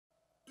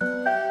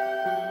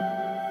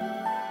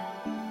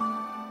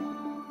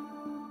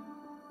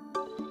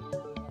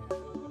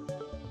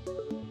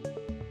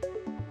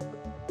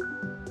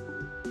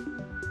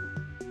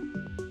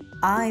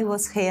I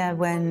was here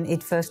when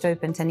it first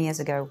opened 10 years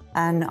ago,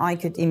 and I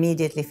could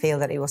immediately feel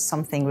that it was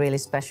something really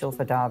special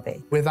for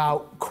Derby.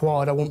 Without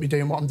Quad, I wouldn't be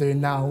doing what I'm doing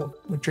now.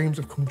 My dreams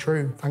have come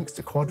true, thanks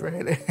to Quad,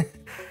 really.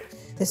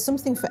 There's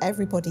something for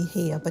everybody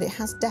here, but it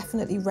has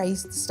definitely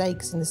raised the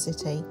stakes in the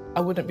city.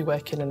 I wouldn't be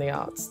working in the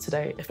arts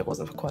today if it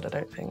wasn't for Quad, I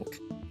don't think.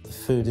 The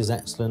food is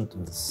excellent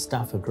and the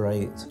staff are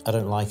great. I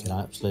don't like it, I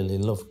absolutely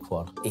love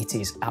Quad. It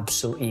is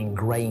absolutely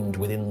ingrained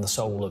within the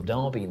soul of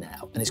Derby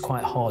now, and it's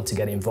quite hard to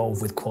get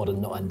involved with Quad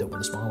and not end up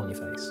with a smile on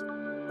your face.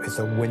 It's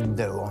a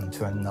window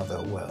onto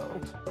another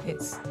world.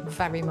 It's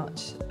very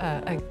much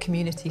a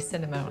community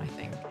cinema, I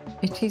think.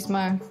 It is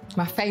my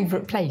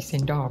favourite place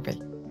in Derby.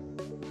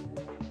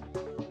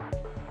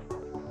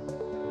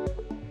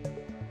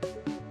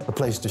 A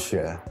place to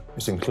share,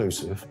 it's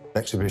inclusive,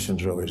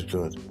 exhibitions are always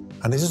good.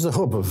 And this is the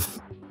hub of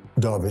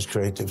Derby's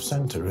creative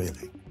centre,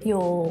 really.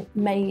 You're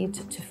made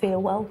to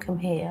feel welcome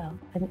here,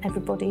 and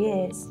everybody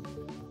is.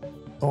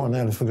 Oh, I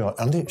nearly forgot,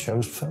 and it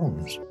shows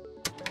films.